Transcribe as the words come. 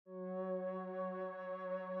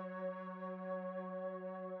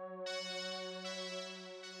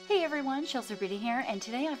everyone, 𝗪𝗡𝗄𝗖 here, and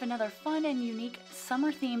today I have another fun and unique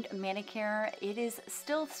summer-themed manicure. It is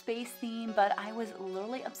still space themed, but I was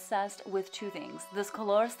literally obsessed with two things: this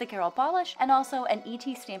color sticker polish and also an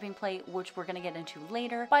ET stamping plate, which we're gonna get into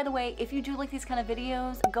later. By the way, if you do like these kind of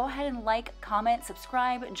videos, go ahead and like, comment,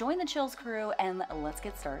 subscribe, join the Chills crew, and let's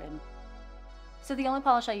get started. So the only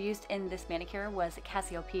polish I used in this manicure was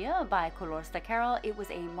Cassiopeia by 𝗂𝗄𝗅 𝗏. It was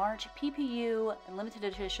a March PPU limited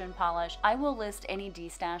edition polish. I will list any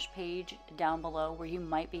D-stash page down below where you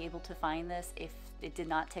might be able to find this if it did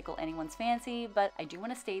not tickle anyone's fancy, but I do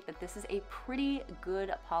want to state that this is a pretty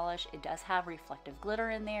good polish. It does have reflective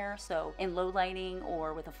glitter in there, so in low lighting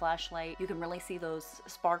or with a flashlight, you can really see those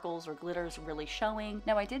sparkles or glitters really showing.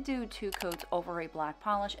 Now I did do 2 coats over a black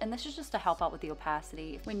polish, and this is just to help out with the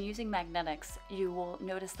opacity. When using magnetics, you will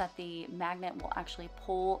notice that the magnet will actually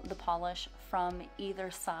pull the polish from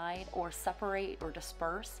either side or separate or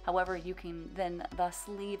disperse. However, you can then thus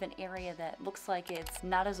leave an area that looks like it's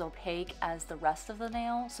not as opaque as the rest of the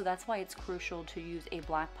nail, so that's why it's crucial to use a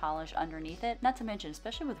black polish underneath it. Not to mention,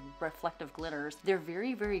 especially with reflective glitters, they're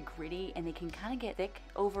very, very gritty and they can kind of get thick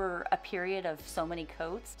over a period of so many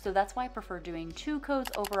coats. So that's why I prefer doing 2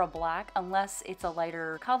 coats over a black, unless it's a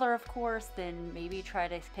lighter color, of course, then maybe try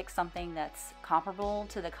to pick something that's comparable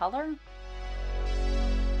to the color.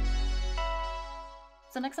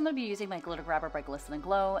 So next I'm going to be using my Glitter Grabber by Glisten and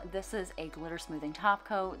Glow. This is a glitter smoothing top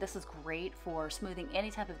coat. This is great for smoothing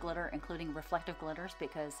any type of glitter, including reflective glitters,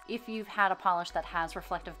 because if you've had a polish that has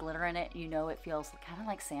reflective glitter in it, you know it feels kind of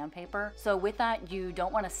like sandpaper. So with that, you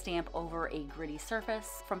don't want to stamp over a gritty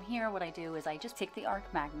surface. From here, what I do is I just take the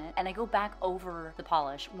arc magnet and I go back over the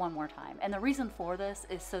polish one more time. And the reason for this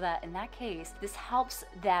is so that in that case, this helps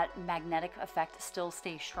that magnetic effect still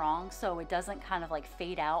stay strong, so it doesn't kind of like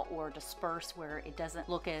fade out or disperse where it doesn't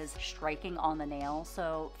look as striking on the nail.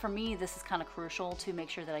 So for me, this is kind of crucial to make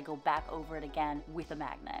sure that I go back over it again with a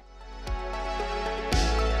magnet.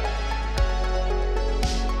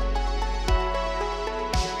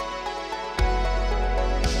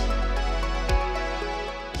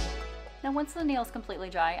 Now once the nail is completely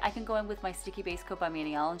dry, I can go in with my sticky base coat by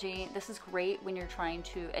Maniology. This is great when you're trying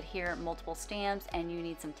to adhere multiple stamps and you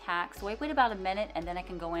need some tack. So I wait about a minute and then I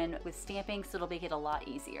can go in with stamping, so it'll make it a lot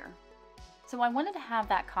easier. So I wanted to have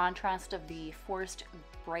that contrast of the forest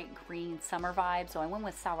bright green summer vibe, so I went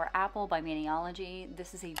with Sour Apple by Maniology.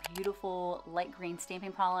 This is a beautiful light green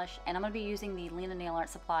stamping polish, and I'm going to be using the Lena Nail Art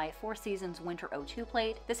Supply 4 Seasons Winter 02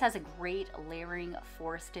 plate. This has a great layering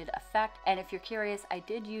forested effect, and if you're curious, I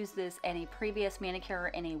did use this in a previous manicure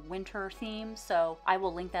in a winter theme, so I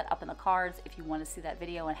will link that up in the cards if you want to see that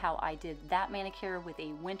video and how I did that manicure with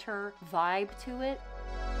a winter vibe to it.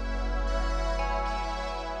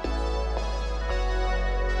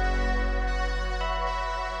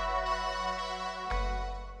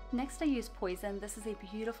 Next I use Poison. This is a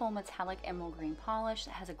beautiful metallic emerald green polish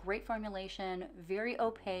that has a great formulation, very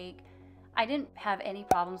opaque. I didn't have any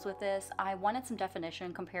problems with this. I wanted some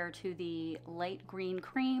definition compared to the light green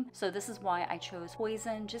cream, so this is why I chose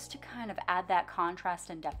Poison, just to kind of add that contrast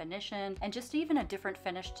and definition, and just even a different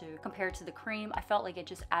finish to compare to the cream. I felt like it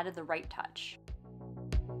just added the right touch.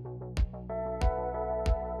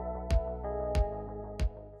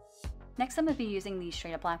 Next I'm going to be using the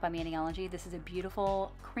Straight Up Black by Maniology. This is a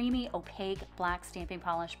beautiful, creamy, opaque black stamping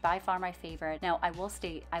polish, by far my favorite. Now I will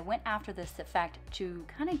state, I went after this effect to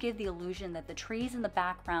kind of give the illusion that the trees in the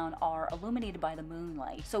background are illuminated by the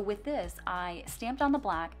moonlight. So with this, I stamped on the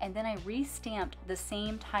black and then I re-stamped the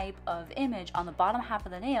same type of image on the bottom half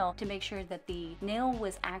of the nail to make sure that the nail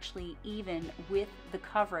was actually even with the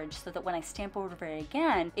coverage, so that when I stamp over it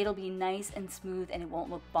again, it'll be nice and smooth and it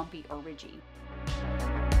won't look bumpy or ridgy.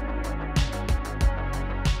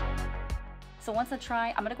 So once that's dry,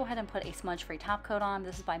 I'm going to go ahead and put a smudge-free top coat on.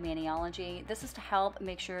 This is by Maniology. This is to help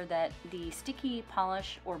make sure that the sticky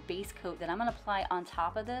polish or base coat that I'm going to apply on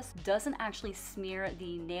top of this doesn't actually smear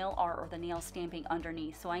the nail art or the nail stamping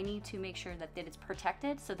underneath. So I need to make sure that it's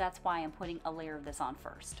protected, so that's why I'm putting a layer of this on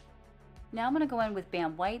first. Now I'm going to go in with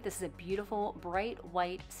Bam White. This is a beautiful bright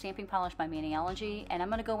white stamping polish by Maniology, and I'm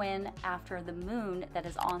going to go in after the moon that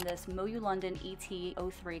is on this MoYou London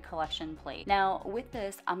ET03 collection plate. Now with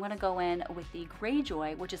this, I'm going to go in with the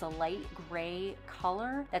Greyjoy, which is a light gray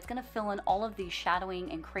color that's going to fill in all of the shadowing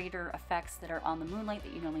and crater effects that are on the moonlight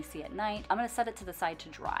that you normally see at night. I'm going to set it to the side to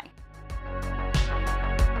dry.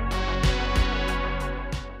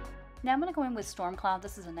 Now I'm going to go in with �storm_cloud.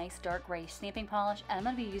 This is a nice dark gray stamping polish, and I'm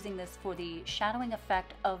going to be using this for the shadowing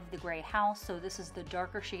effect of the gray house. So this is the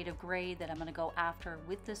darker shade of gray that I'm going to go after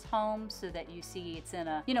with this home so that you see it's in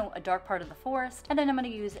a, a dark part of the forest. And then I'm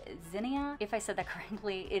going to use 𝗬𝗍𝗍, if I said that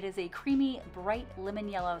correctly. It is a creamy, bright lemon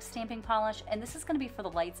yellow stamping polish, and this is going to be for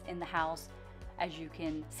the lights in the house. As you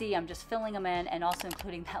can see, I'm just filling them in and also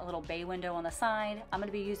including that little bay window on the side. I'm going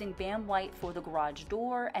to be using Bam White for the garage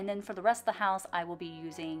door, and then for the rest of the house, I will be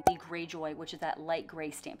using the 𝗏𝗄𝗄𝗏, which is that light gray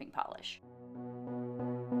stamping polish.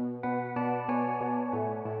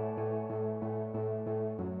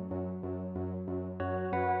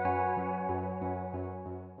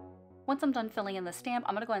 Once I'm done filling in the stamp,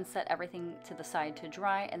 I'm going to go ahead and set everything to the side to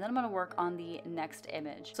dry, and then I'm going to work on the next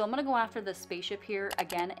image. So I'm going to go after the spaceship here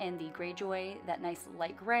again in the 𝗏𝗄𝗄𝗏, that nice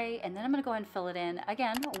light gray, and then I'm going to go ahead and fill it in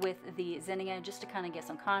again with the 𝗬𝗍𝗍 just to kind of get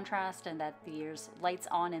some contrast and that there's lights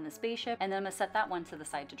on in the spaceship, and then I'm going to set that one to the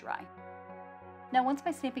side to dry. Now once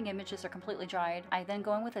my stamping images are completely dried, I then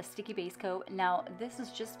go in with a sticky base coat. Now this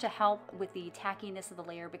is just to help with the tackiness of the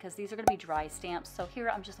layer because these are going to be dry stamps. So here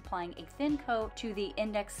I'm just applying a thin coat to the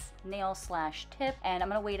index nail / tip, and I'm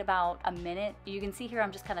going to wait about a minute. You can see here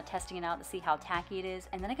I'm just kind of testing it out to see how tacky it is,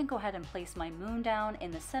 and then I can go ahead and place my moon down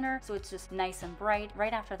in the center so it's just nice and bright.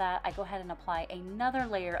 Right after that, I go ahead and apply another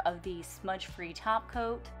layer of the smudge-free top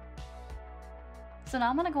coat. So now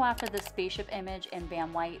I'm going to go after the spaceship image in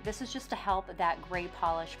Bam White. This is just to help that gray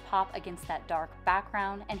polish pop against that dark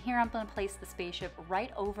background. And here I'm going to place the spaceship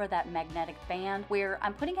right over that magnetic band where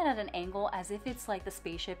I'm putting it at an angle as if it's like the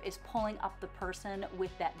spaceship is pulling up the person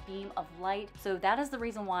with that beam of light. So that is the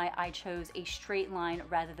reason why I chose a straight line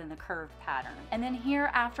rather than the curved pattern. And then here,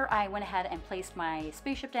 after I went ahead and placed my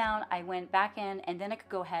spaceship down, I went back in and then I could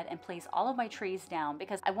go ahead and place all of my trees down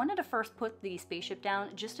because I wanted to first put the spaceship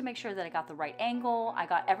down just to make sure that I got the right angle, I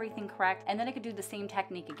got everything correct, and then I could do the same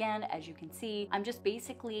technique again. As you can see, I'm just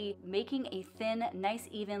basically making a thin, nice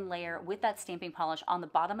even layer with that stamping polish on the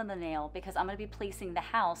bottom of the nail because I'm going to be placing the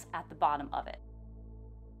house at the bottom of it.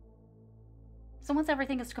 So once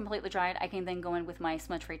everything is completely dried, I can then go in with my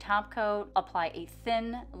smudge-free top coat, apply a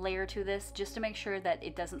thin layer to this just to make sure that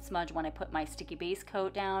it doesn't smudge when I put my sticky base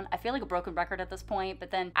coat down. I feel like a broken record at this point, but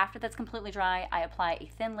then after that's completely dry, I apply a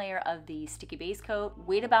thin layer of the sticky base coat,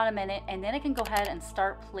 wait about a minute, and then I can go ahead and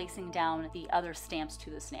start placing down the other stamps to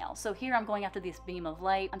this nail. So here I'm going after this beam of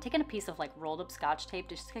light. I'm taking a piece of like rolled up Scotch tape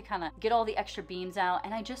just to kind of get all the extra beams out,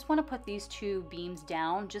 and I just want to put these two beams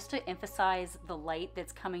down just to emphasize the light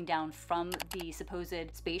that's coming down from the supposed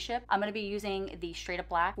spaceship. I'm going to be using the straight up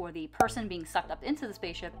black for the person being sucked up into the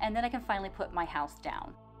spaceship, and then I can finally put my house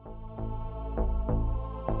down.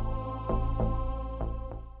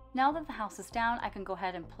 Now that the house is down, I can go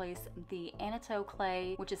ahead and place the 𝗀𝗀𝗄𝗏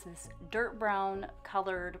clay, which is this dirt brown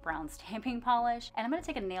colored brown stamping polish. And I'm going to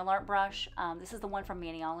take a nail art brush. This is the one from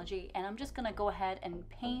Maniology, and I'm just going to go ahead and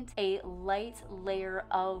paint a light layer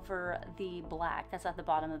over the black that's at the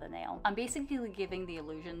bottom of the nail. I'm basically giving the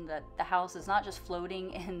illusion that the house is not just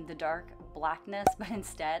floating in the dark blackness, but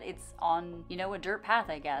instead it's on, a dirt path,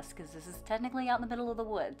 I guess, because this is technically out in the middle of the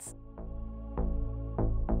woods.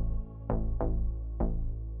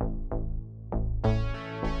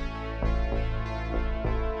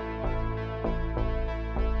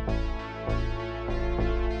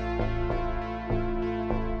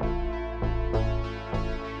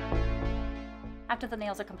 After the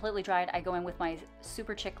nails are completely dried, I go in with my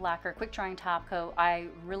Super Chick Lacquer quick drying top coat. I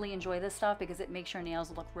really enjoy this stuff because it makes your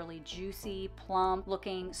nails look really juicy, plump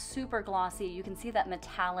looking, super glossy. You can see that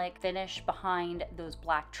metallic finish behind those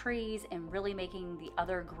black trees and really making the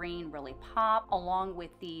other green really pop, along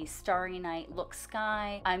with the Starry Night look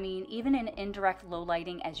sky. I mean, even in indirect low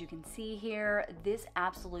lighting, as you can see here, this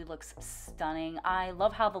absolutely looks stunning. I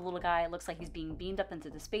love how the little guy looks like he's being beamed up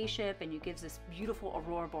into the spaceship, and it gives this beautiful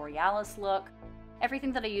Aurora Borealis look.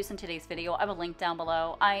 Everything that I used in today's video, I will link down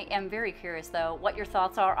below. I am very curious though what your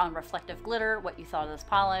thoughts are on reflective glitter, what you thought of this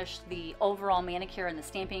polish, the overall manicure and the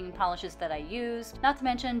stamping polishes that I used. Not to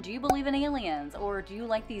mention, do you believe in aliens or do you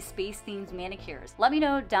like these space themed manicures? Let me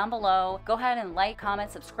know down below. Go ahead and like,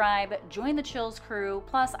 comment, subscribe, join the Chills crew.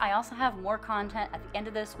 Plus, I also have more content at the end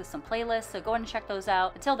of this with some playlists, so go ahead and check those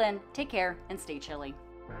out. Until then, take care and stay chilly.